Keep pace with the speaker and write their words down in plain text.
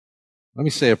Let me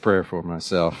say a prayer for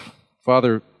myself.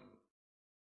 Father,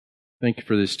 thank you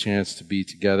for this chance to be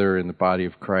together in the body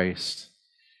of Christ,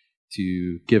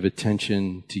 to give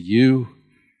attention to you,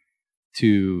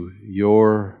 to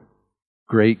your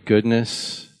great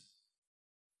goodness,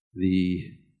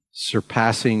 the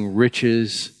surpassing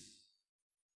riches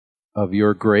of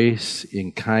your grace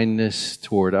in kindness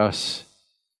toward us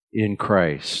in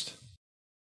Christ.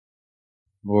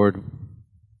 Lord,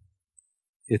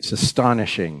 it's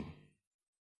astonishing,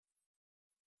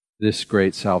 this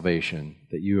great salvation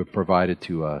that you have provided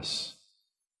to us.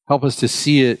 Help us to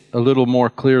see it a little more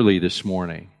clearly this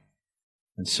morning,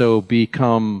 and so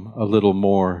become a little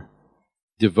more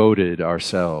devoted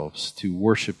ourselves to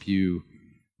worship you,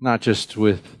 not just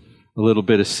with a little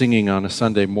bit of singing on a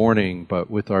Sunday morning,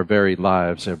 but with our very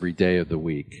lives every day of the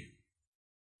week.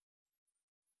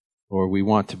 Lord, we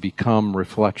want to become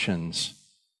reflections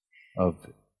of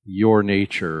your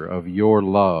nature, of your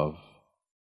love,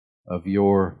 of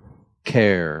your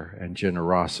care and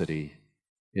generosity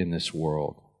in this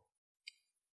world.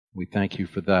 We thank you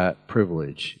for that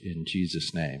privilege in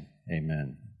Jesus' name.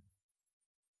 Amen.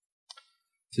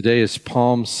 Today is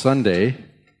Palm Sunday,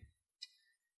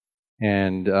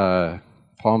 and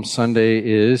Palm Sunday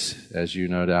is, as you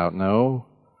no doubt know,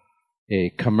 a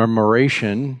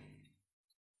commemoration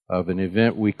of an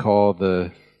event we call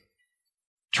the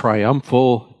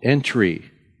Triumphal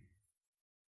Entry.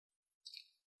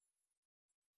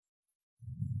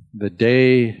 The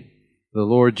day the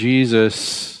Lord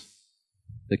Jesus,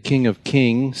 the King of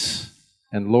Kings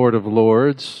and Lord of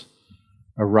Lords,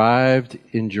 arrived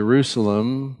in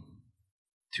Jerusalem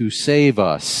to save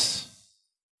us.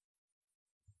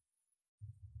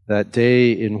 That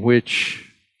day in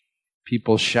which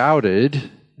people shouted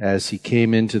as he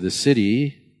came into the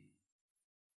city,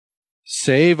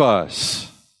 "Save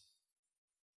us!"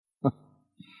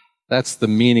 That's the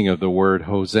meaning of the word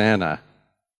Hosanna.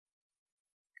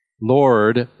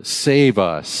 Lord, save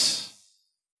us.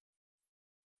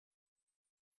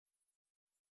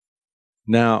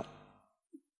 Now,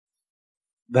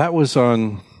 that was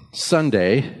on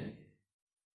Sunday,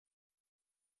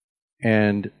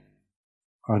 and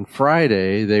on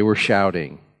Friday they were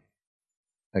shouting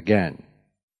again,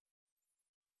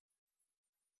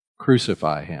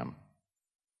 "Crucify him."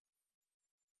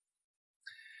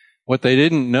 What they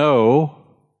didn't know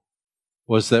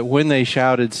was that when they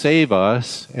shouted, "Save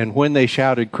us," and when they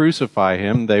shouted, "Crucify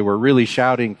him," they were really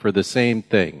shouting for the same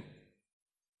thing.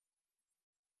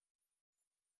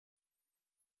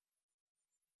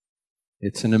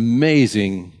 It's an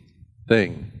amazing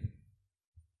thing.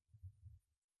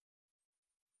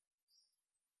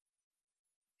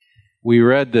 We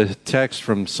read the text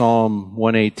from Psalm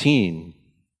 118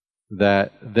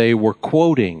 that they were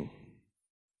quoting.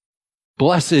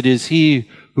 "Blessed is he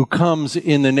who comes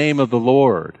in the name of the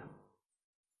Lord,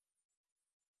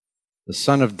 the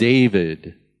Son of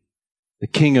David, the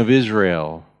King of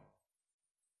Israel."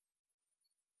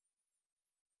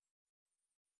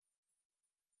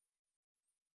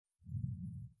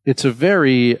 It's a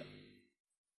very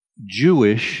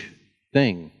Jewish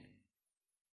thing,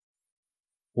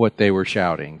 what they were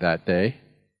shouting that day.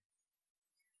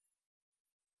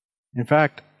 In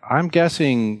fact, I'm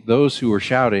guessing those who were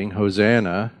shouting,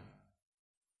 "Hosanna,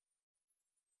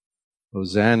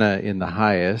 Hosanna in the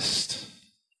highest,"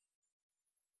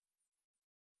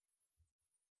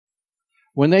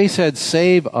 when they said,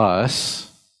 "Save us,"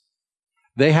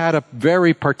 they had a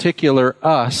very particular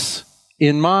us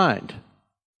in mind.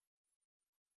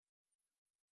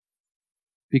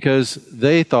 Because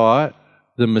they thought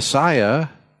the Messiah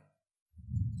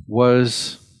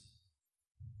was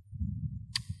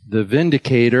the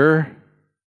vindicator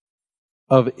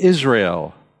of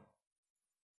Israel.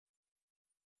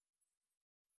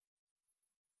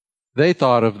 They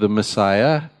thought of the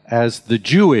Messiah as the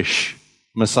Jewish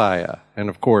Messiah, and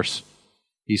of course,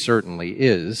 he certainly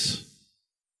is.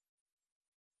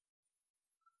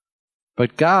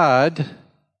 But God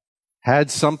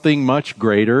had something much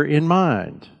greater in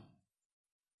mind.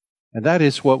 And that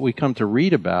is what we come to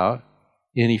read about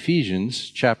in Ephesians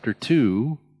chapter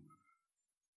 2,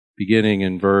 beginning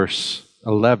in verse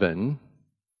 11.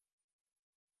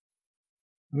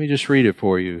 Let me just read it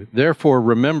for you. "Therefore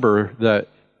remember that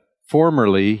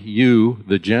formerly you,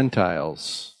 the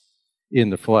Gentiles, in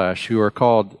the flesh, who are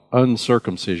called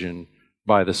uncircumcision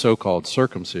by the so-called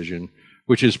circumcision,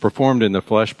 which is performed in the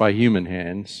flesh by human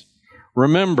hands,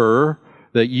 remember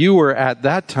that you were at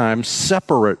that time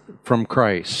separate from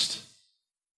Christ,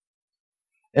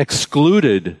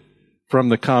 excluded from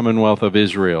the commonwealth of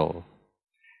Israel,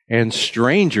 and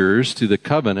strangers to the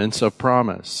covenants of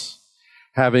promise,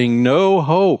 having no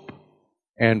hope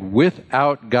and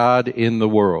without God in the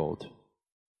world.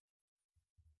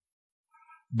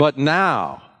 But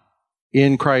now,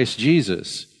 in Christ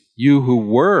Jesus, you who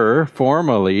were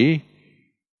formerly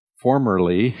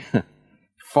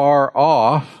far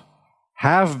off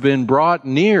have been brought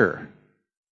near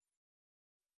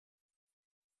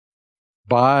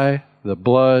by the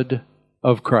blood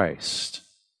of Christ.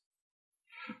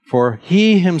 For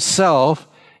he himself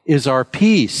is our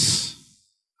peace,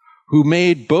 who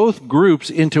made both groups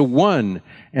into one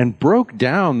and broke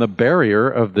down the barrier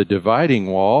of the dividing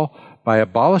wall by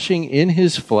abolishing in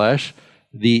his flesh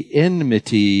the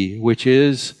enmity, which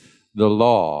is the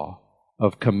law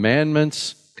of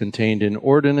commandments contained in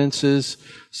ordinances,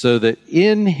 so that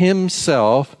in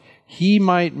himself he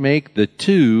might make the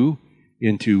two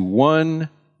into one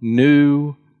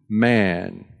new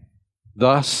man,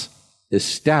 thus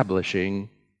establishing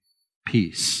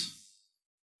peace,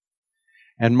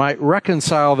 and might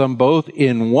reconcile them both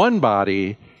in one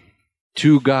body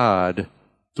to God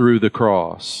through the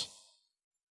cross,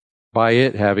 by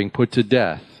it having put to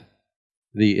death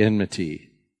the enmity.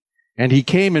 And he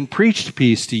came and preached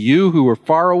peace to you who were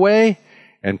far away,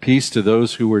 and peace to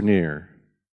those who were near.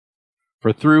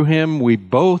 For through him we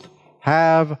both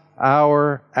have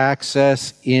our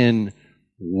access in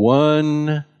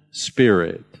one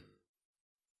Spirit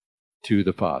to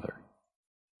the Father.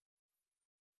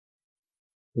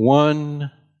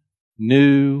 One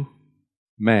new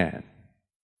man.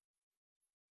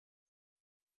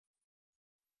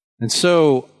 And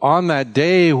so on that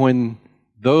day when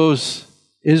those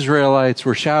Israelites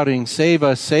were shouting, save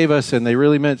us, and they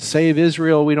really meant save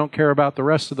Israel, we don't care about the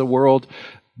rest of the world,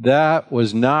 that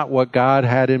was not what God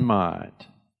had in mind.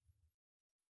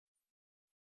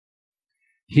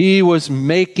 He was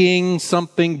making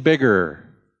something bigger,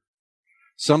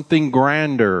 something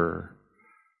grander,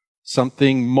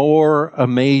 something more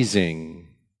amazing.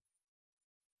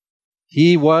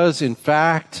 He was, in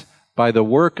fact, by the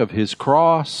work of his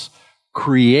cross,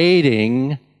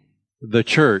 creating the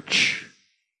church.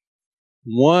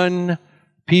 One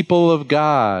people of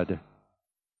God,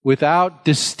 without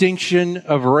distinction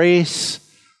of race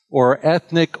or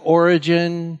ethnic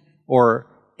origin or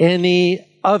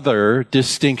any other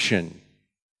distinction.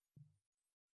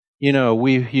 You know,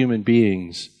 we human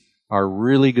beings are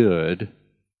really good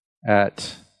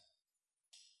at,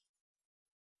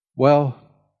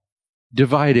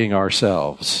 dividing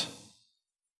ourselves.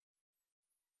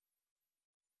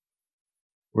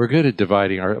 We're good at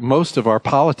dividing. Most of our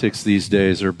politics these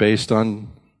days are based on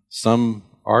some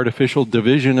artificial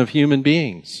division of human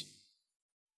beings,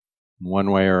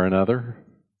 one way or another.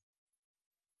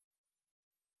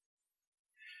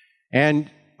 And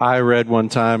I read one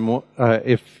time,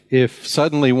 if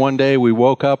suddenly one day we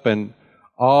woke up and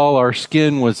all our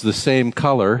skin was the same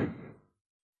color,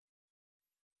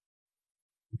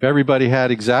 if everybody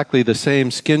had exactly the same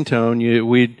skin tone,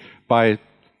 we'd by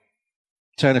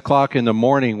 10 o'clock in the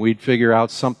morning, we'd figure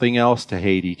out something else to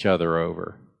hate each other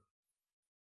over.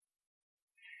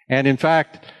 And in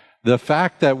fact, the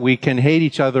fact that we can hate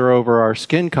each other over our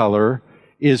skin color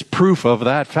is proof of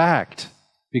that fact.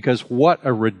 Because what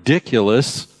a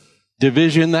ridiculous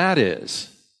division that is.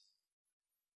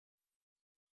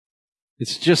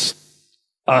 It's just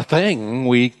a thing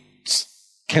we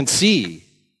can see.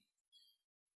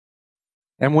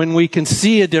 And when we can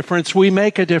see a difference, we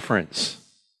make a difference.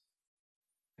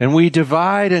 And we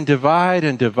divide and divide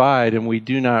and divide, and we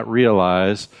do not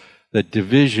realize that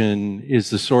division is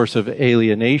the source of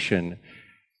alienation.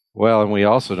 Well, and we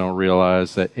also don't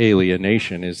realize that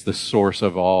alienation is the source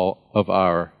of all of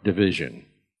our division.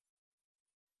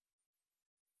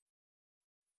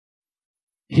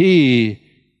 He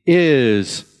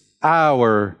is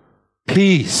our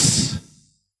peace.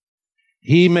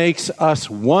 He makes us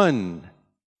one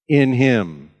in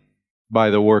him by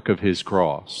the work of his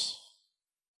cross.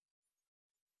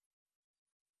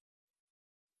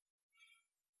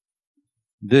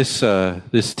 This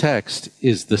text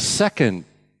is the second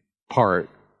part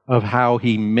of how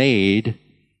he made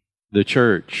the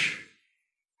church,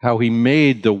 how he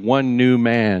made the one new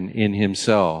man in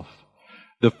himself.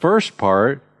 The first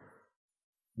part,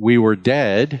 we were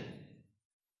dead,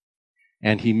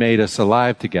 and he made us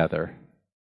alive together.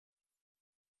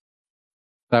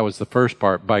 That was the first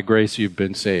part. By grace you've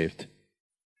been saved.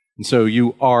 And so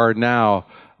you are now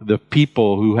the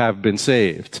people who have been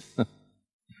saved.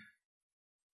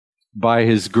 By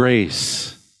his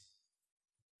grace,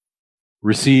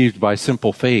 received by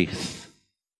simple faith.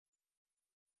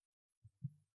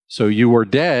 So you were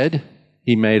dead,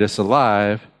 he made us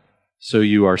alive, so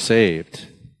you are saved.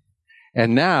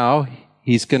 And now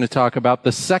he's going to talk about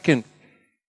the second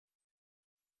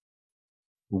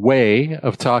way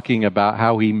of talking about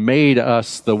how he made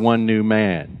us the one new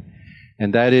man.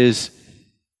 And that is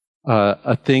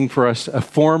a thing for us, a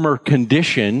former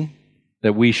condition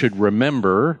that we should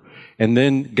remember, and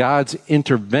then God's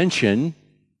intervention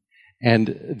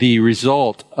and the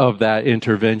result of that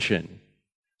intervention.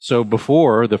 So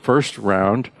before, the first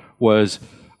round was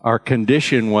our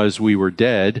condition was we were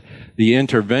dead. The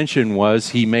intervention was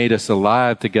he made us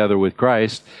alive together with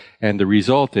Christ. And the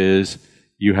result is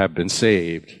you have been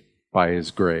saved by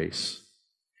his grace.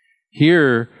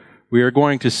 Here, we are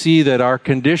going to see that our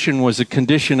condition was a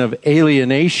condition of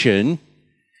alienation,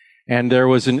 and there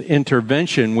was an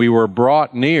intervention. We were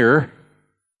brought near,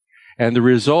 and the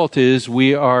result is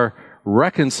we are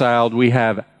reconciled. We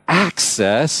have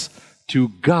access to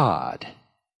God.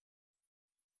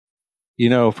 You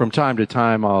know, from time to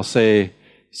time, I'll say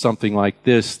something like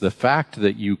this: the fact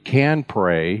that you can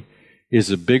pray is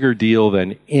a bigger deal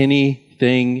than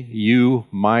anything you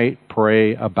might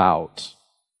pray about.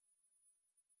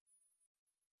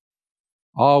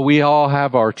 We all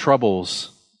have our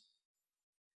troubles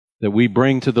that we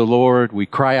bring to the Lord. We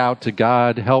cry out to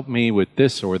God, help me with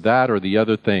this or that or the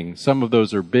other thing. Some of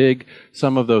those are big,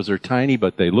 some of those are tiny,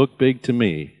 but they look big to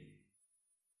me.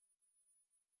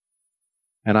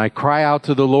 And I cry out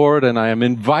to the Lord, and I am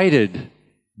invited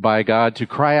by God to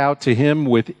cry out to him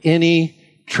with any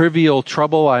trivial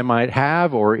trouble I might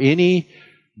have or any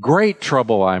great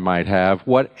trouble I might have.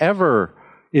 Whatever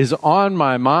is on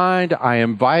my mind, I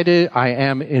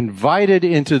am invited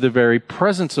into the very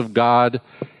presence of God,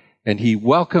 and he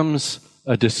welcomes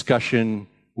a discussion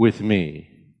with me.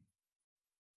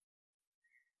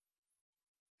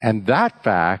 And that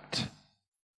fact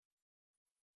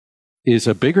is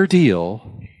a bigger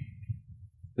deal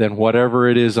than whatever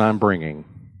it is I'm bringing.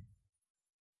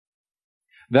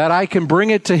 That I can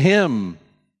bring it to him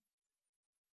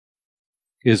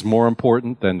is more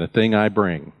important than the thing I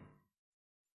bring.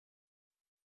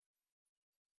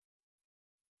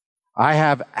 I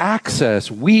have access.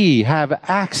 We have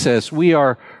access. We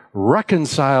are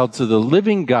reconciled to the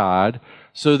living God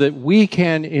so that we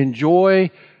can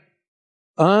enjoy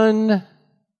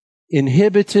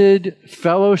uninhibited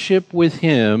fellowship with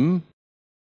him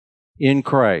in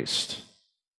Christ.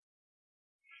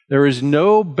 There is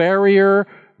no barrier,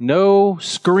 no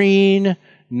screen,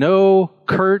 no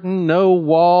curtain, no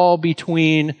wall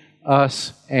between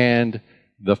us and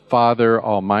the Father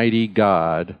Almighty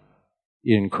God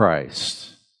in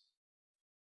Christ.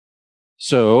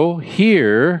 So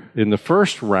here in the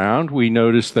first round, we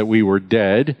noticed that we were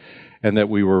dead and that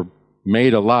we were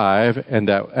made alive, and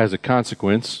that as a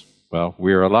consequence, well,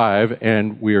 we are alive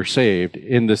and we are saved.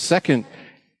 In the second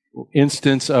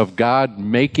instance of God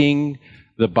making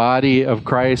the body of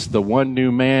Christ the one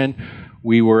new man,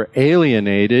 we were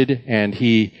alienated and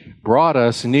he brought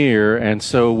us near, and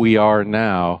so we are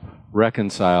now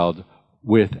reconciled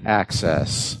with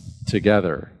access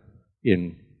together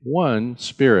in one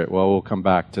spirit. Well, we'll come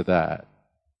back to that.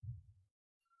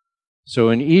 So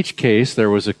in each case, there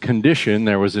was a condition,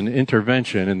 there was an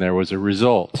intervention, and there was a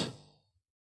result.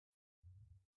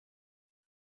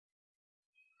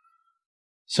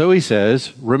 So he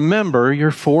says, remember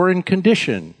your foreign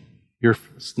condition.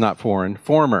 Not foreign,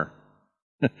 former.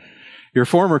 Your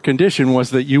former condition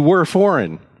was that you were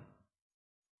foreign.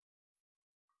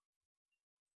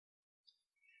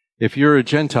 If you're a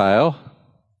Gentile,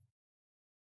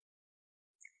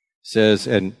 says,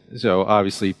 and so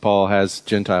obviously Paul has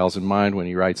Gentiles in mind when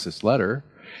he writes this letter.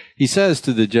 He says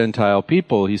to the Gentile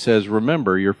people, he says,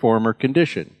 remember your former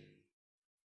condition,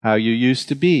 how you used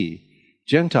to be,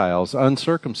 Gentiles,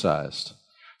 uncircumcised.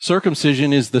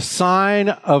 Circumcision is the sign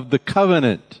of the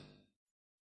covenant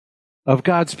of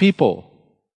God's people.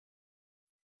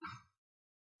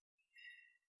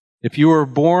 If you were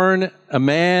born a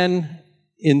man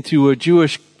into a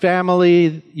Jewish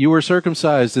family, you were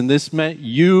circumcised, and this meant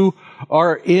you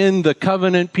are in the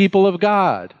covenant people of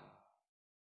God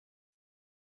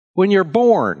when you're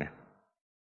born.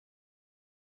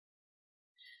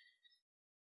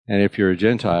 And if you're a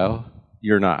Gentile,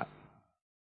 you're not.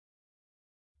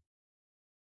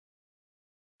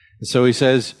 And so he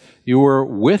says, you were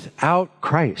without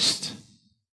Christ.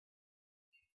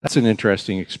 That's an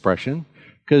interesting expression,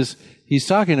 because he's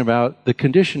talking about the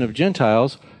condition of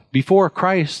Gentiles before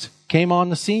Christ came on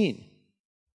the scene.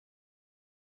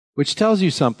 Which tells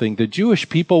you something. The Jewish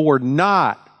people were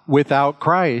not without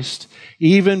Christ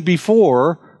even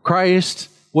before Christ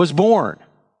was born.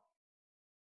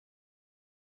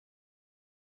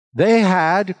 They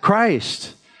had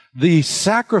Christ. The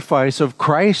sacrifice of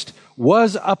Christ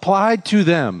was applied to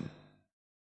them.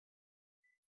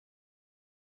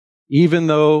 even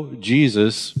though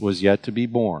Jesus was yet to be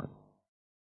born.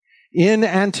 In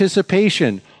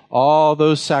anticipation, all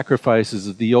those sacrifices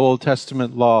of the Old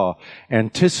Testament law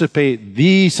anticipate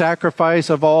the sacrifice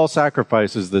of all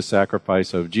sacrifices, the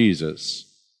sacrifice of Jesus,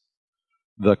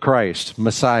 the Christ,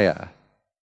 Messiah.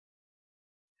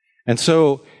 And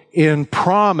so, in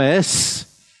promise,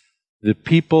 the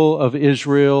people of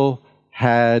Israel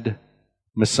had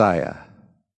Messiah.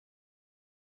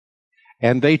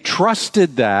 And they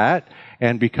trusted that,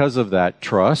 and because of that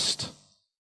trust,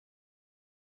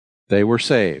 they were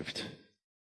saved.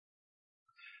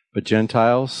 But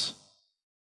Gentiles,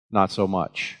 not so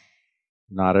much.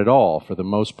 Not at all, for the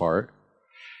most part.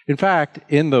 In fact,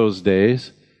 in those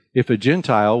days, if a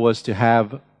Gentile was to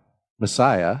have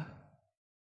Messiah,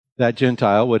 that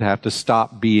Gentile would have to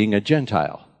stop being a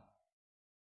Gentile.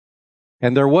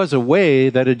 And there was a way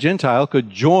that a Gentile could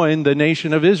join the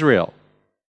nation of Israel.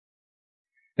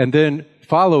 And then,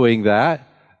 following that,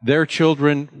 their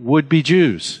children would be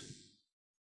Jews.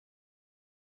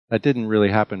 That didn't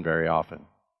really happen very often.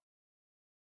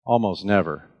 Almost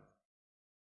never.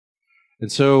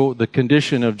 And so the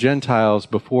condition of Gentiles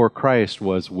before Christ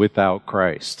was without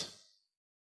Christ.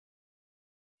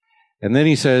 And then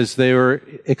he says they were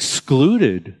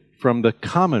excluded from the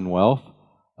commonwealth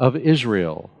of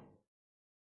Israel.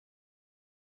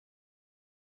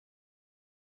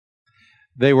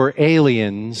 They were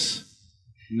aliens,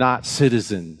 not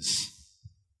citizens.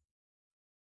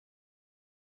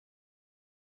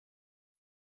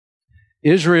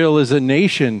 Israel is a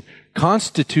nation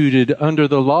constituted under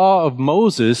the law of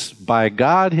Moses by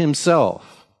God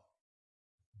himself.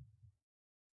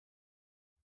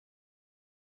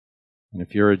 And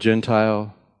if you're a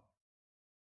Gentile,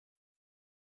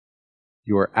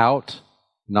 you are out,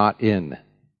 not in.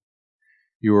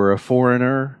 You are a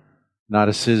foreigner, not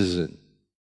a citizen.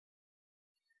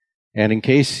 And in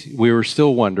case we were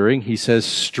still wondering, he says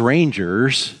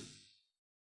strangers.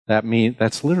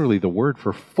 That's literally the word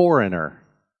for foreigner.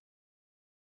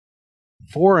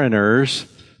 Foreigners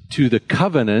to the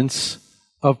covenants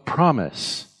of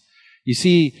promise. You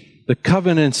see, the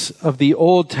covenants of the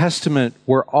Old Testament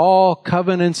were all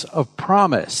covenants of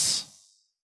promise.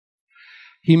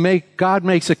 God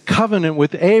makes a covenant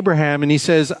with Abraham, and he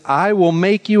says, I will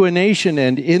make you a nation,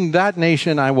 and in that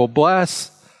nation I will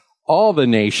bless all the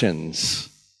nations.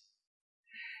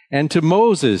 And to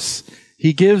Moses,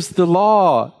 he gives the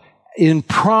law in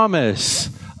promise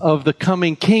of the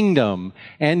coming kingdom.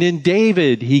 And in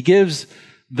David, he gives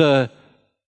the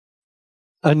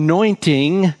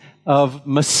anointing of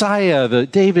Messiah.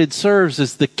 David serves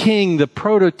as the king, the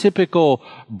prototypical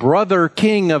brother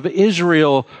king of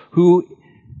Israel, who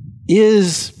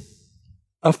is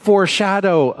a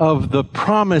foreshadow of the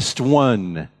promised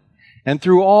one. And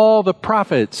through all the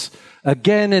prophets,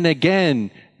 again and again,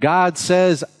 God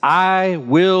says, I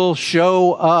will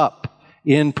show up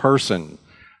in person.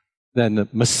 Then the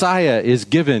Messiah is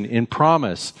given in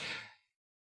promise.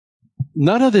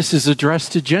 None of this is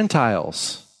addressed to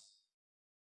Gentiles.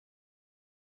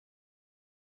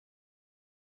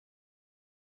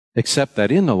 Except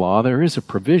that in the law there is a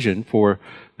provision for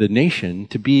the nation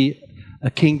to be a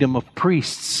kingdom of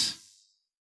priests,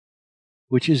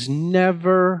 which is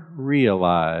never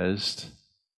realized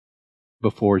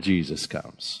before Jesus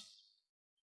comes.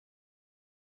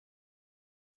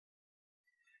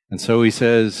 And so he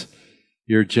says,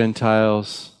 you're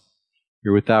Gentiles,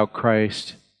 you're without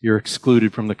Christ, you're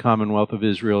excluded from the commonwealth of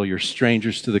Israel, you're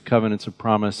strangers to the covenants of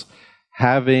promise,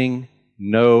 having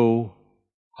no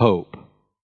hope.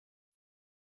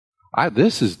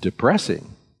 This is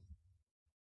depressing.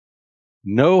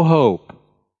 No hope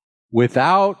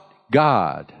without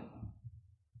God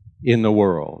in the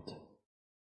world.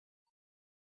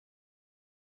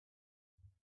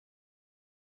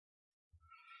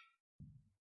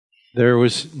 There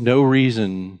was no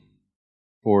reason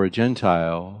for a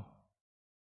Gentile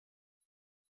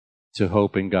to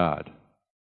hope in God.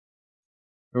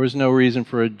 There was no reason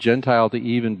for a Gentile to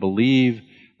even believe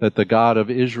that the God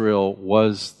of Israel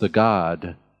was the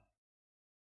God,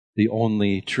 the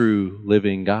only true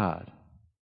living God.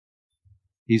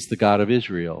 He's the God of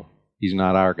Israel. He's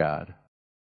not our God.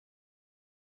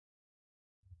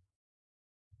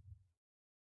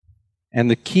 And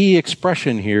the key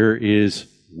expression here is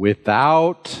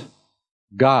without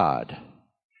God.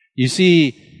 You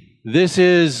see, this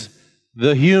is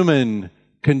the human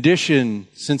condition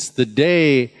since the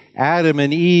day Adam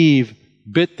and Eve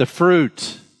bit the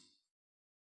fruit.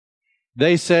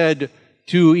 They said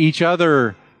to each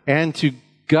other and to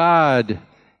God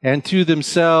and to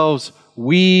themselves,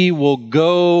 we will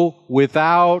go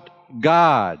without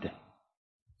God.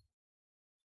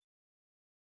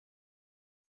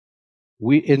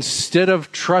 Instead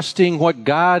of trusting what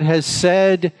God has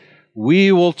said,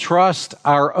 we will trust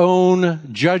our own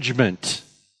judgment.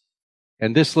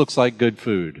 And this looks like good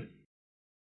food.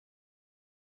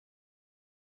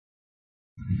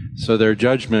 So their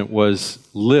judgment was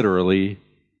literally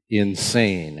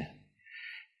insane.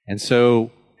 And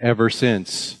so ever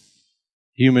since,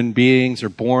 human beings are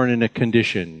born in a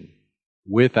condition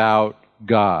without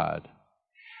God.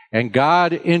 And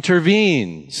God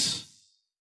intervenes.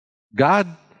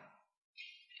 God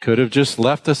could have just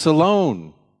left us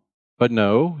alone. But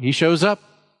no, He shows up.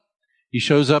 He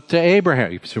shows up to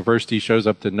Abraham. So first He shows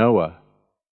up to Noah.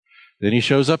 Then He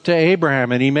shows up to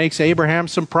Abraham, and He makes Abraham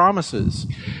some promises.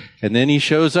 And then He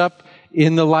shows up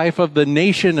in the life of the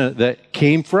nation that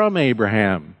came from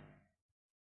Abraham.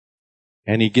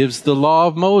 And He gives the law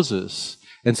of Moses.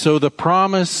 And so the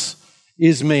promise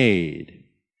is made.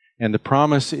 And the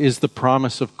promise is the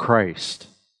promise of Christ.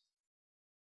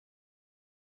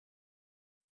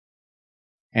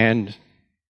 And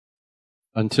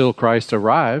until Christ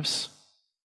arrives,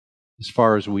 as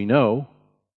far as we know,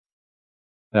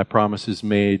 that promise is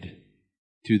made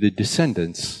to the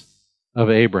descendants of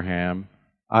Abraham,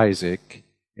 Isaac,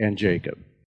 and Jacob.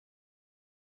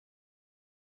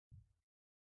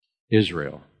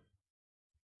 Israel.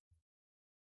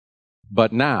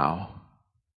 But now,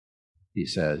 he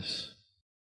says,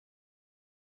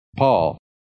 Paul,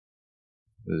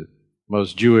 the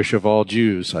most Jewish of all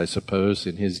Jews, I suppose,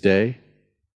 in his day,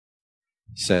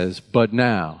 says, but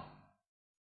now,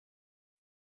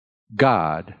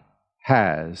 God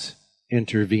has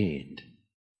intervened.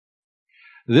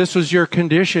 This was your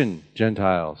condition,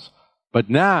 Gentiles, but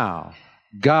now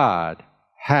God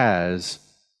has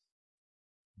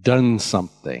done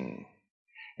something.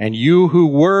 And you who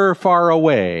were far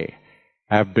away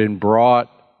have been brought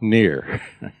near.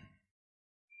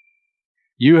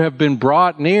 You have been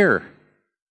brought near.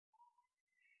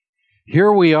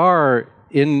 Here we are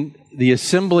in the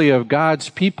assembly of God's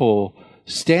people,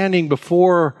 standing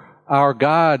before our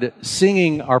God,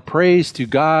 singing our praise to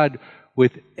God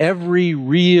with every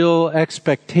real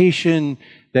expectation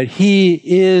that He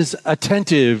is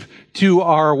attentive to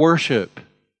our worship.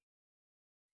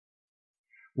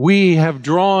 We have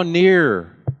drawn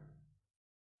near.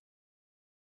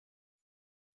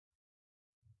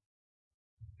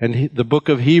 And the book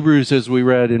of Hebrews, as we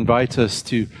read, invites us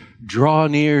to draw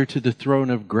near to the throne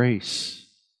of grace.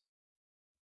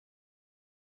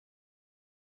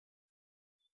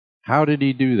 How did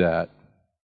He do that?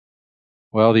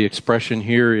 Well, the expression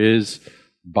here is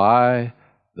by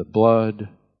the blood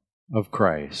of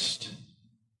Christ.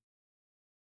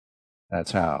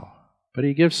 That's how. But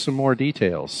He gives some more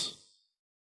details.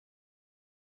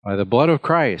 By the blood of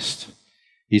Christ,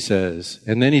 He says.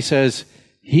 And then He says,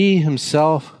 He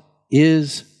Himself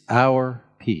is our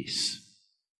peace.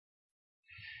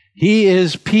 He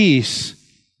is peace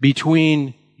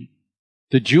between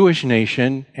the Jewish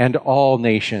nation and all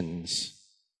nations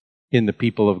in the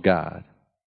people of God.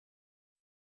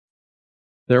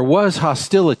 There was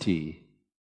hostility,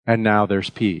 and now there's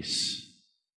peace.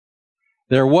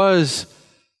 There was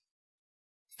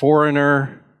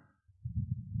foreigner,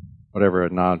 whatever a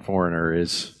non-foreigner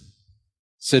is,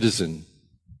 citizen.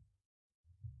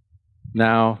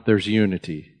 Now there's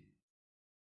unity.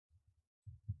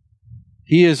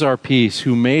 He is our peace,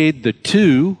 who made the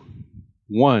two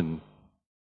one.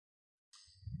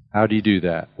 How do you do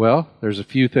that? Well, there's a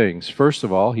few things. First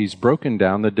of all, He's broken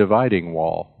down the dividing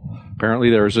wall. Apparently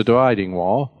there's a dividing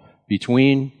wall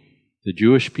between the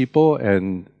Jewish people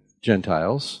and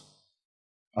Gentiles.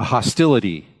 A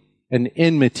hostility, an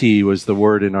enmity was the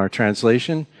word in our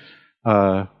translation.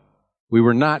 We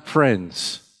were not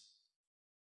friends.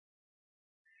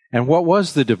 And what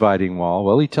was the dividing wall?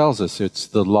 Well, He tells us it's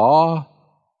the law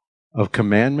of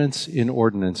commandments and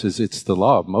ordinances. It's the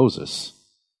law of Moses.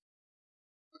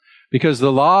 Because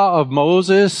the law of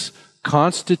Moses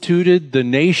constituted the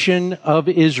nation of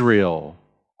Israel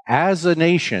as a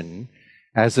nation,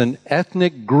 as an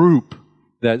ethnic group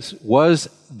that was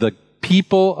the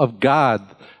people of God,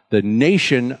 the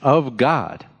nation of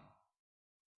God.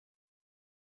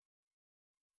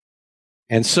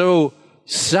 And so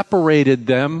separated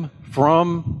them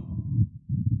from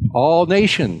all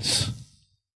nations.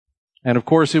 And of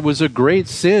course, it was a great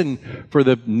sin for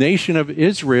the nation of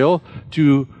Israel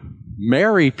to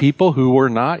marry people who were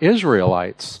not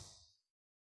Israelites.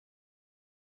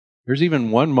 There's even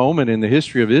one moment in the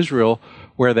history of Israel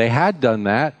where they had done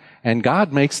that, and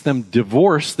God makes them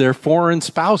divorce their foreign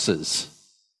spouses.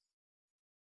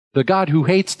 The God who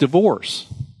hates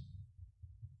divorce.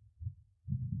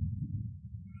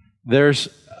 There's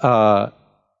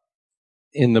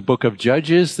in the book of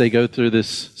Judges, they go through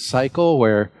this cycle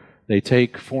where they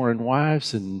take foreign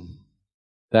wives, and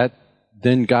that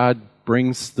then God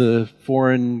brings the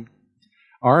foreign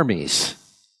armies.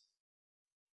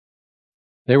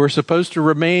 They were supposed to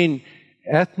remain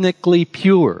ethnically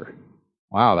pure.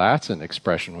 Wow, that's an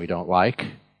expression we don't like.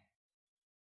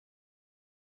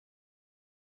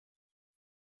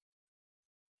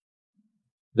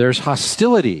 There's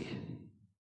hostility.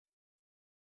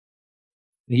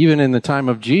 Even in the time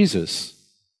of Jesus,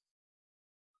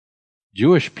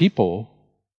 Jewish people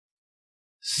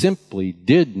simply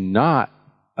did not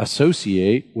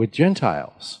associate with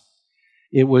Gentiles.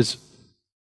 It was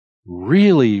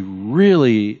really,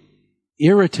 really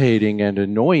irritating and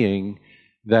annoying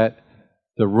that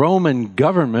the Roman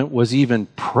government was even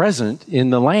present in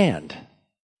the land,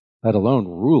 let alone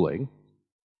ruling.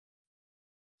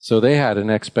 So they had an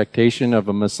expectation of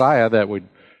a Messiah that would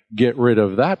get rid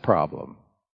of that problem.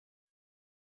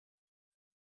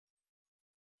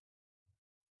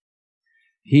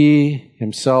 He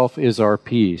himself is our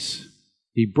peace.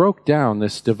 He broke down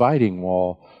this dividing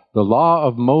wall, the law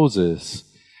of Moses.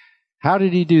 How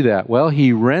did he do that? Well,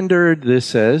 he rendered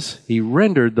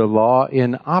the law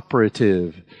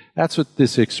inoperative. That's what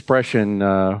this expression,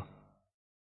 let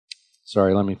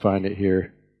me find it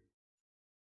here.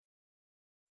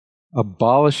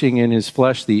 Abolishing in his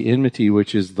flesh the enmity,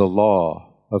 which is the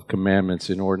law of commandments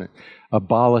and ordinance.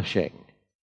 Abolishing.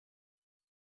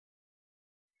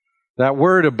 That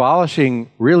word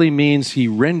abolishing really means he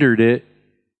rendered it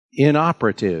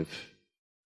inoperative.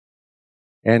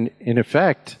 And in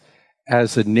effect,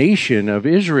 as a nation of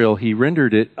Israel, he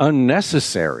rendered it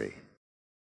unnecessary.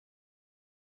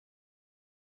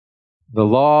 The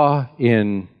law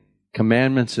in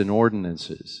commandments and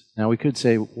ordinances. Now we could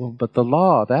say, well, but the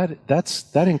law, that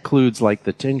includes like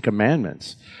the 10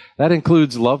 Commandments. That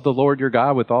includes love the Lord your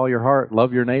God with all your heart,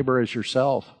 love your neighbor as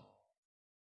yourself.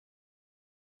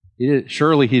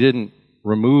 Surely he didn't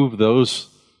remove those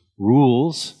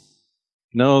rules.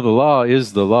 No, the law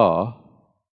is the law.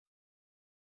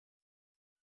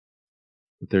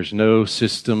 But there's no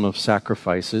system of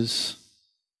sacrifices.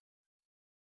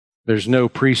 There's no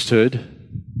priesthood.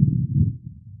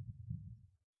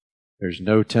 There's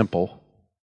no temple.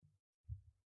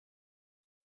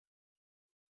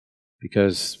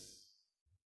 Because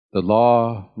the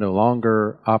law no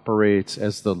longer operates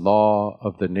as the law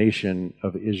of the nation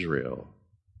of Israel.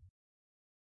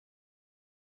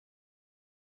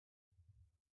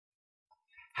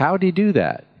 How did he do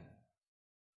that?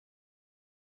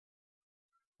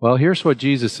 Well, here's what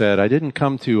Jesus said. I didn't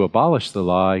come to abolish the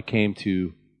law, I came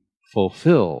to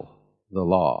fulfill the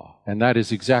law. And that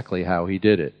is exactly how he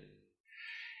did it.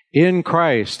 In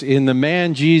Christ, in the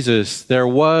man Jesus, there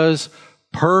was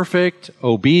perfect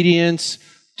obedience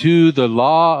to the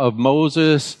law of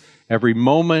Moses every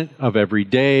moment of every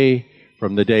day,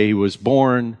 from the day he was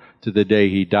born to the day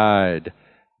he died.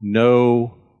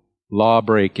 No law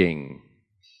breaking.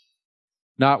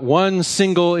 Not one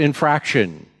single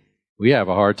infraction. We have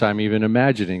a hard time even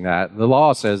imagining that. The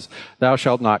law says, thou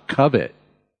shalt not covet.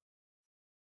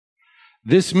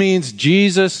 This means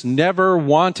Jesus never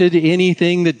wanted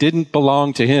anything that didn't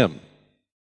belong to him.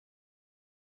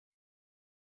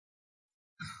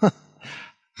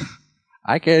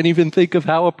 I can't even think of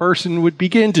how a person would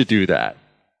begin to do that.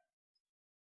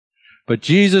 But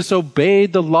Jesus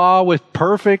obeyed the law with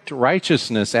perfect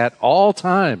righteousness at all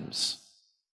times.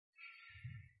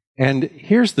 And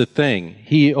here's the thing.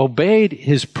 He obeyed,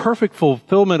 his perfect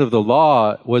fulfillment of the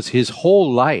law was his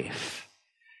whole life,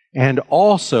 and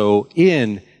also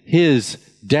in his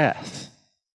death.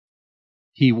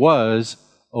 He was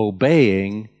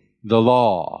obeying the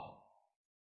law.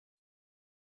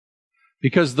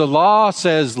 Because the law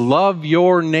says, love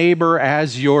your neighbor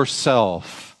as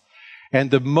yourself.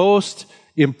 And the most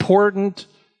important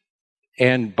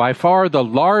and by far the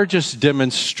largest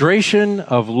demonstration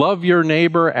of love your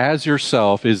neighbor as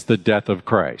yourself is the death of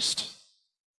Christ.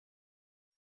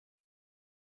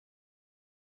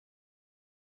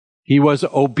 He was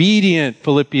obedient,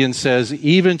 Philippians says,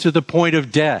 even to the point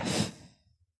of death,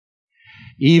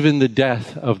 even the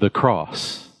death of the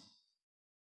cross.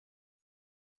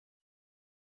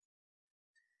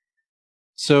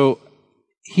 So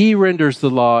he renders the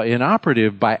law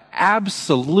inoperative by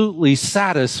absolutely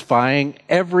satisfying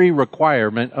every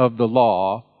requirement of the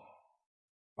law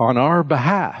on our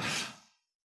behalf.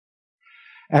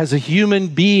 As a human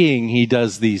being, he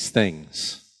does these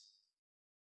things.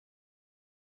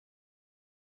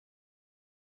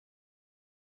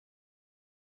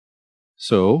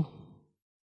 So,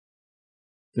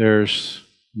 there's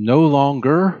no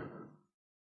longer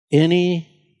any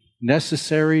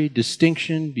necessary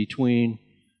distinction between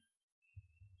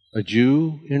a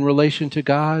Jew in relation to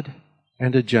God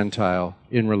and a Gentile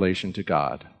in relation to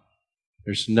God.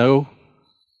 There's no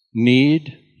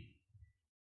need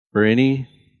for any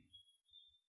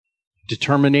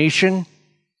determination.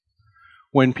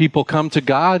 When people come to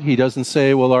God, He doesn't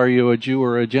say, well, are you a Jew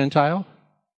or a Gentile?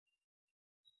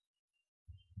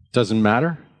 Doesn't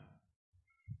matter.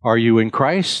 Are you in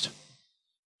Christ?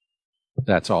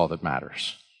 That's all that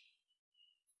matters.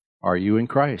 Are you in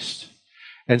Christ?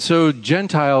 And so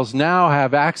Gentiles now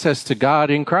have access to God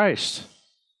in Christ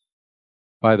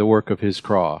by the work of His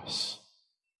cross.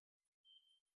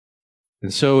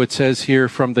 And so it says here,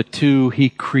 from the two, He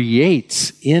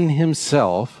creates in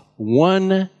Himself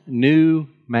one new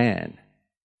man.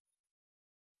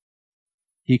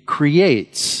 He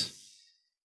creates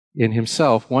in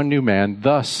Himself one new man,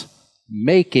 thus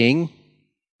making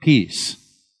peace.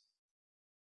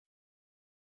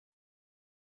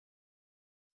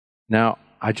 Now,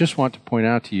 I just want to point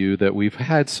out to you that we've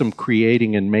had some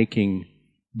creating and making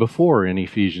before in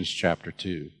Ephesians chapter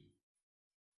 2.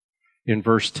 In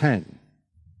verse 10.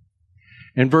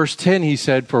 In verse 10 he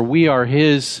said, for we are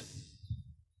His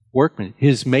workmen,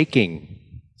 His making,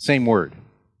 same word.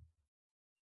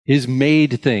 His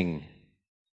made thing.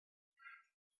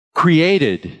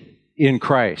 Created in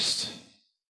Christ.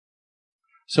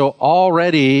 So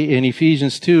already in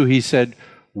Ephesians 2 he said,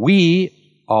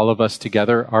 we, all of us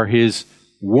together, are His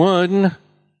one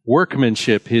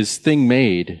workmanship, His thing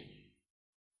made.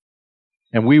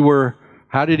 And we were,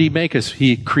 how did He make us?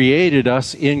 He created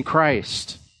us in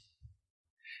Christ.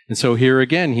 And so here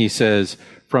again he says,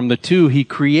 from the two He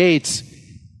creates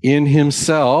in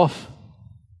Himself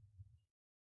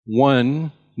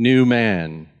one new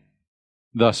man,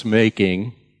 thus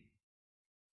making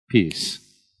peace.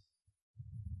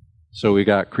 So we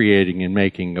got creating and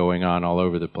making going on all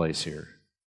over the place here.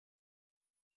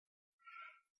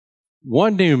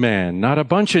 One new man, not a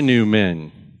bunch of new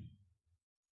men.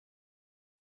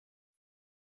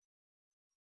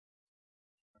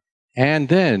 And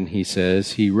then, he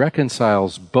says, He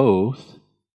reconciles both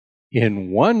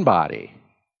in one body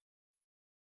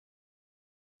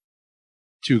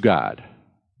to God.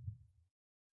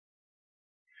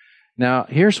 Now,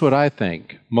 here's what I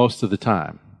think most of the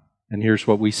time, and here's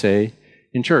what we say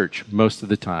in church most of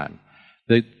the time,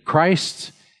 that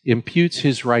Christ imputes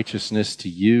His righteousness to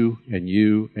you and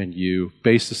you and you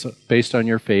based on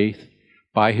your faith,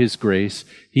 by His grace.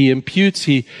 He imputes,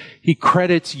 He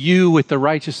credits you with the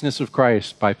righteousness of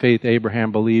Christ. By faith,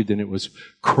 Abraham believed, and it was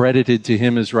credited to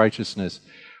him as righteousness.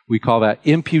 We call that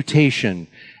imputation.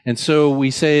 And so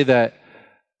we say that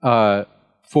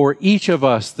for each of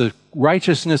us, the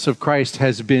righteousness of Christ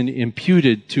has been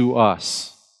imputed to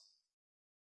us.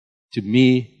 To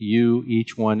me, you,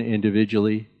 each one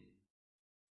individually.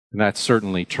 And that's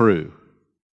certainly true.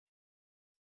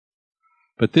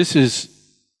 But this is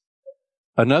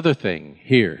another thing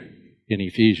here in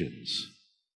Ephesians.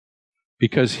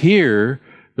 Because here,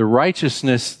 the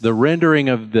righteousness, the rendering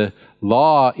of the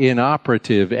law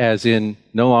inoperative, as in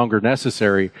no longer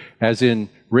necessary, as in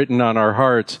written on our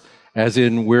hearts, as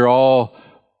in we're all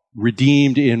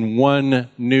redeemed in one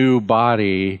new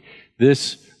body,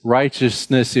 this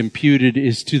righteousness imputed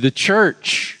is to the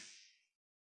church.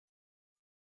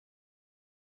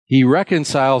 He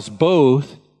reconciles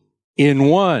both in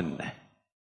one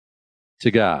to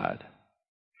God.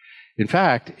 In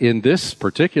fact, in this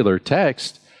particular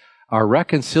text, our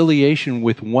reconciliation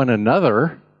with one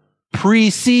another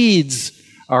precedes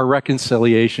our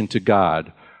reconciliation to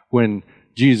God when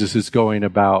Jesus is going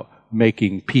about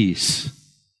making peace,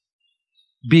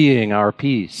 being our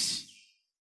peace.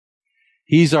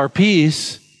 He's our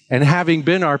peace, and having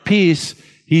been our peace,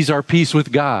 He's our peace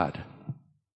with God.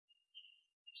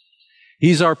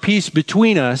 He's our peace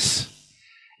between us.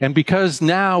 And because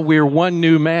now we're one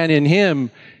new man in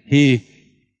Him, He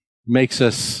makes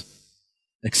us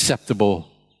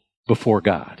acceptable before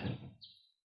God.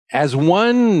 As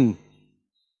one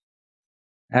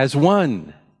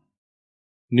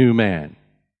new man.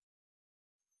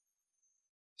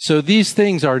 So these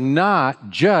things are not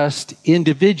just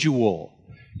individual.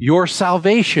 Your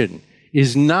salvation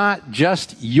is not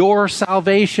just your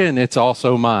salvation, it's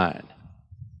also mine.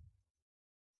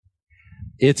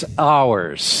 It's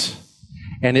ours.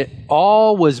 And it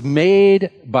all was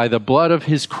made by the blood of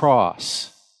His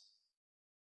cross.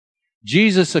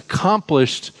 Jesus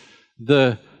accomplished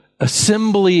the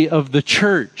assembly of the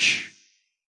church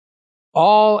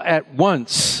all at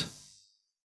once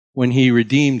when He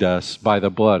redeemed us by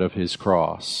the blood of His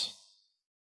cross.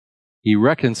 He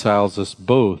reconciles us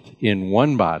both in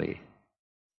one body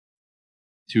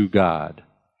to God.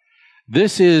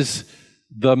 This is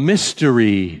the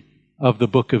mystery of the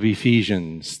book of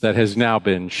Ephesians that has now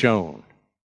been shown.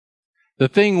 The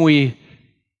thing we,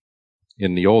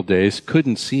 in the old days,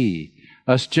 couldn't see,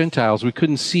 us Gentiles, we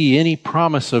couldn't see any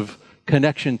promise of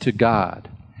connection to God.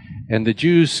 And the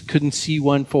Jews couldn't see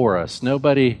one for us.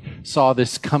 Nobody saw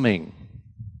this coming.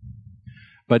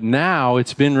 But now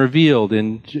it's been revealed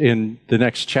in the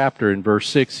next chapter, in verse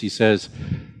 6, he says,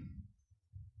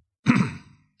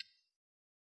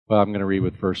 well, I'm going to read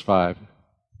with verse 5.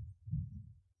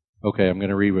 Okay, I'm going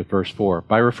to read with verse 4.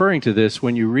 By referring to this,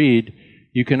 when you read,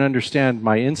 you can understand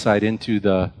my insight into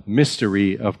the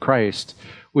mystery of Christ,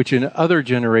 which in other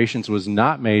generations was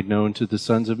not made known to the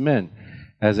sons of men,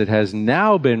 as it has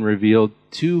now been revealed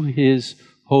to his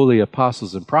holy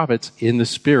apostles and prophets in the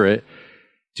Spirit,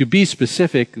 to be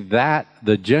specific, that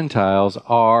the Gentiles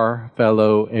are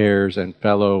fellow heirs and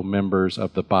fellow members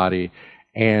of the body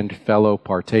and fellow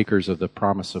partakers of the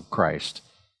promise of Christ,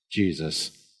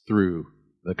 Jesus, through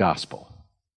the gospel.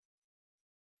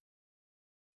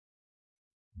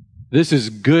 This is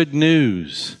good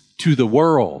news to the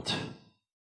world.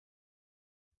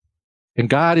 And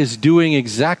God is doing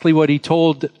exactly what he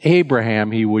told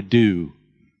Abraham he would do.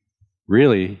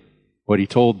 Really, what he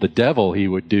told the devil he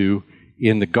would do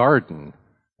in the garden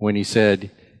when he said,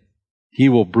 he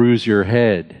will bruise your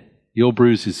head. You'll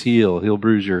bruise his heel. He'll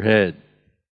bruise your head.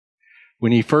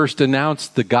 When he first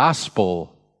announced the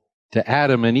gospel to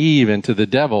Adam and Eve and to the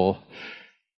devil,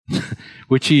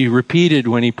 which he repeated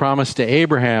when he promised to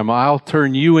Abraham, I'll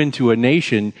turn you into a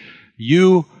nation,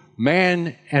 you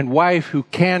man and wife who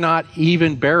cannot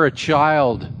even bear a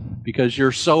child because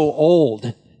you're so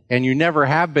old and you never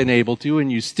have been able to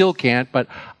and you still can't, but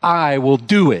I will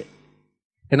do it.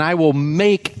 And I will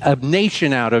make a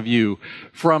nation out of you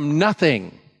from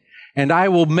nothing. And I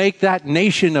will make that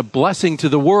nation a blessing to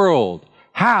the world.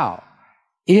 How?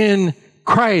 In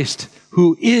Christ,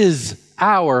 who is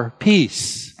our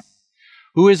peace.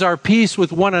 Who is our peace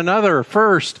with one another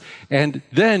first, and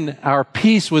then our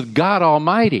peace with God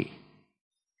Almighty.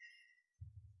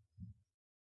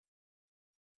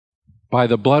 By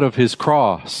the blood of his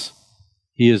cross,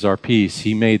 he is our peace.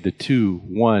 He made the two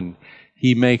one.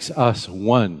 He makes us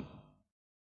one.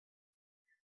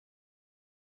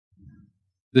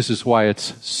 This is why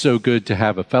it's so good to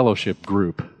have a fellowship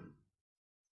group.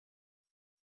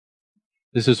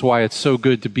 This is why it's so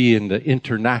good to be in the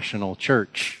international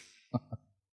church.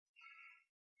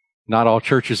 Not all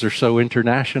churches are so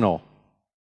international.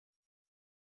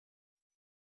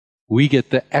 We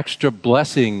get the extra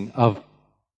blessing of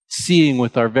seeing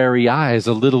with our very eyes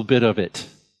a little bit of it.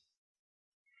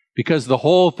 Because the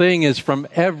whole thing is from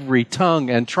every tongue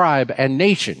and tribe and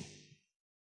nation.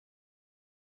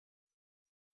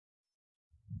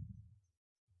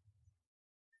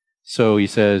 So he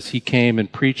says, he came and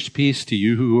preached peace to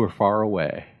you who are far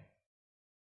away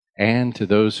and to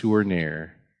those who are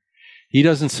near. He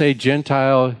doesn't say,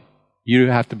 Gentile, you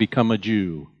have to become a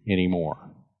Jew anymore.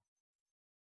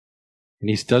 And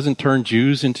he doesn't turn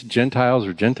Jews into Gentiles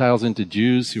or Gentiles into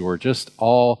Jews who are just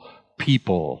all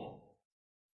people.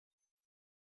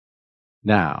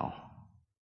 Now,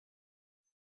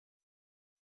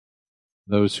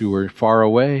 those who are far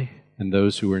away and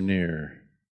those who are near.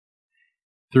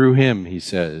 Through him, he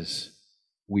says,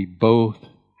 we both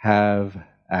have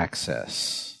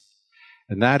access.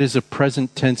 And that is a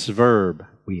present tense verb.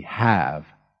 We have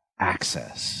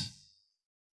access.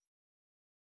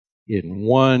 In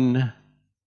one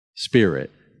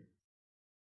Spirit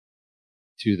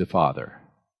to the Father.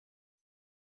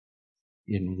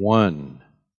 In one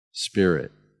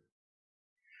Spirit.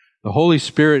 The Holy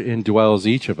Spirit indwells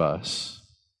each of us,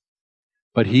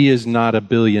 but he is not a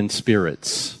billion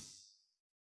spirits.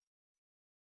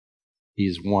 He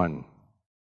is one.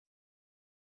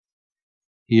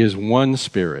 He is one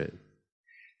Spirit.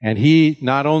 And he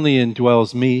not only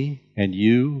indwells me and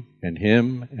you and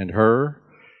him and her,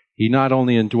 he not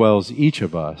only indwells each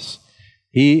of us,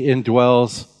 he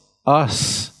indwells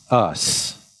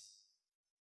us.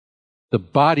 The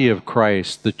body of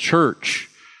Christ, the church,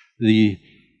 the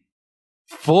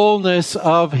fullness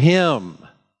of him,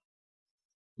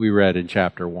 we read in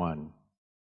chapter 1.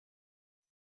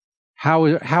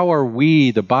 How are we,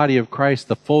 the body of Christ,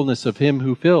 the fullness of him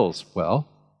who fills? Well,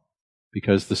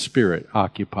 because the Spirit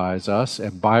occupies us,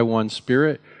 and by one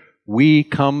Spirit, we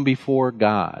come before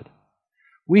God.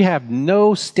 We have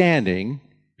no standing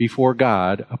before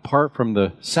God apart from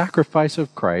the sacrifice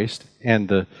of Christ and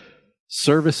the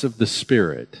service of the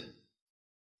Spirit.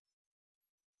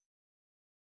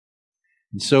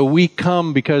 And so we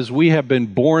come because we have been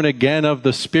born again of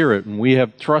the Spirit, and we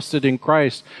have trusted in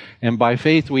Christ, and by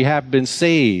faith we have been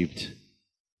saved.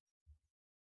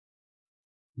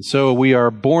 So we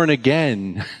are born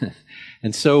again.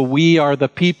 And so we are the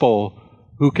people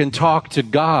who can talk to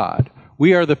God.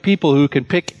 We are the people who can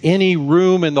pick any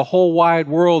room in the whole wide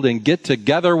world and get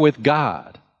together with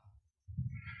God.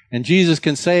 And Jesus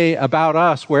can say about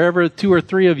us, wherever 2 or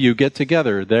 3 of you get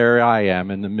together, there I am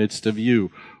in the midst of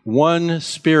you. One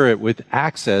Spirit with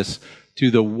access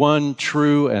to the one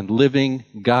true and living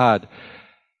God.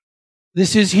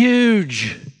 This is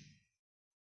huge.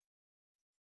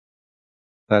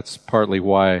 That's partly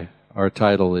why our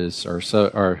title is, our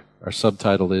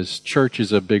subtitle is, Church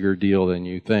is a Bigger Deal Than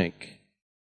You Think.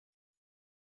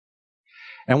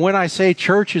 And when I say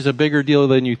church is a bigger deal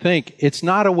than you think, it's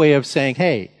not a way of saying,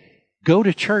 hey, go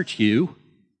to church, you.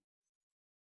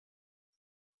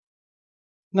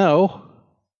 No,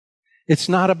 it's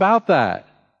not about that.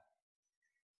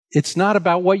 It's not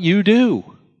about what you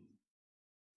do.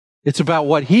 It's about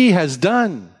what He has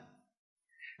done.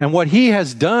 And what He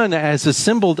has done has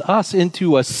assembled us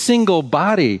into a single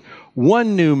body,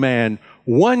 one new man,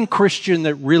 one Christian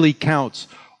that really counts,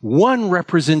 one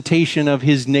representation of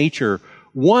His nature,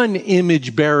 one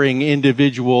image-bearing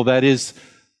individual that is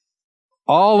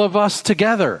all of us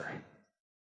together.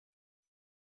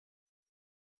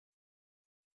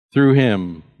 Through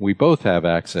Him, we both have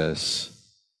access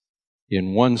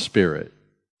in one Spirit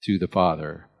to the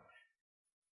Father.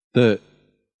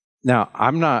 Now,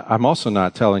 I'm also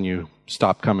not telling you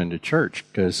stop coming to church,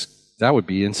 because that would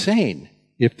be insane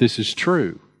if this is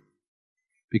true.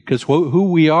 Because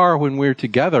who we are when we're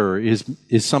together is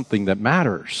something that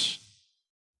matters.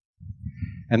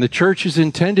 And the church is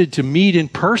intended to meet in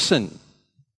person,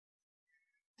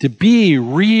 to be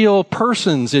real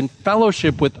persons in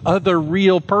fellowship with other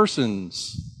real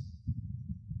persons,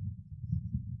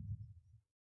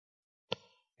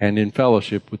 and in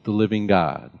fellowship with the living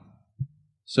God,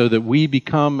 so that we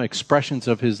become expressions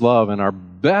of His love. And our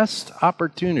best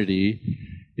opportunity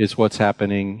is what's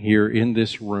happening here in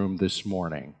this room this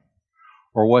morning,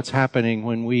 or what's happening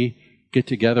when we get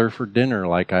together for dinner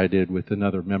like I did with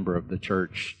another member of the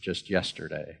church just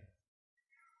yesterday.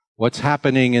 What's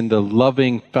happening in the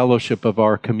loving fellowship of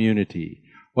our community.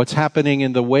 What's happening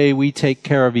in the way we take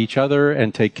care of each other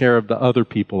and take care of the other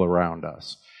people around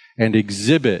us, and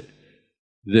exhibit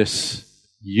this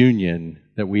union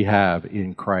that we have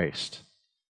in Christ.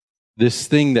 This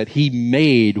thing that He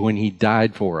made when He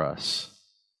died for us.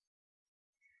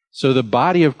 So the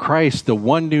body of Christ, the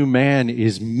one new man,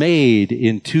 is made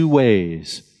in 2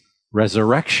 ways: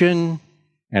 resurrection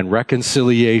and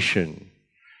reconciliation.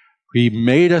 He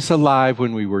made us alive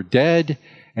when we were dead,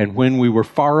 and when we were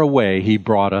far away, He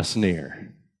brought us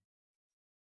near.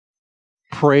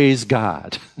 Praise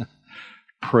God.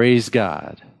 Praise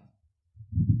God.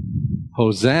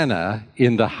 Hosanna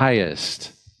in the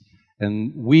highest.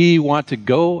 And we want to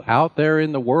go out there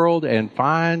in the world and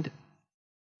find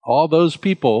all those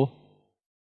people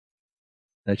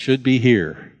that should be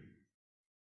here.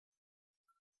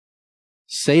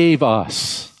 Save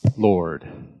us, Lord.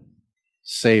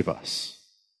 Save us.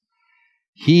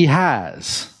 He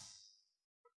has.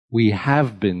 We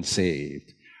have been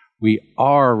saved. We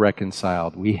are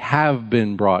reconciled. We have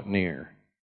been brought near.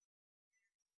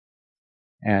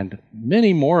 And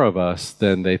many more of us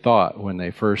than they thought when they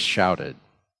first shouted,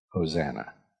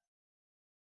 Hosanna.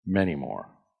 Many more.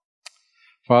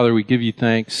 Father, we give You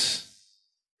thanks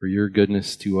for Your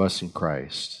goodness to us in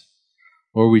Christ.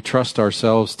 Lord, we trust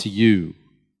ourselves to You.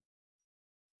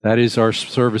 That is our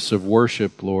service of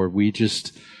worship, Lord. We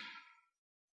just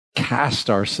cast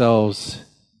ourselves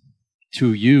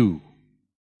to You.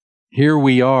 Here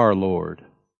we are, Lord.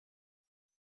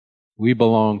 We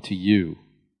belong to You,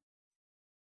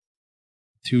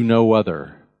 to no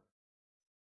other.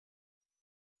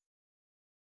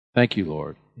 Thank You,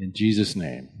 Lord. In Jesus'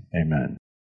 name, amen.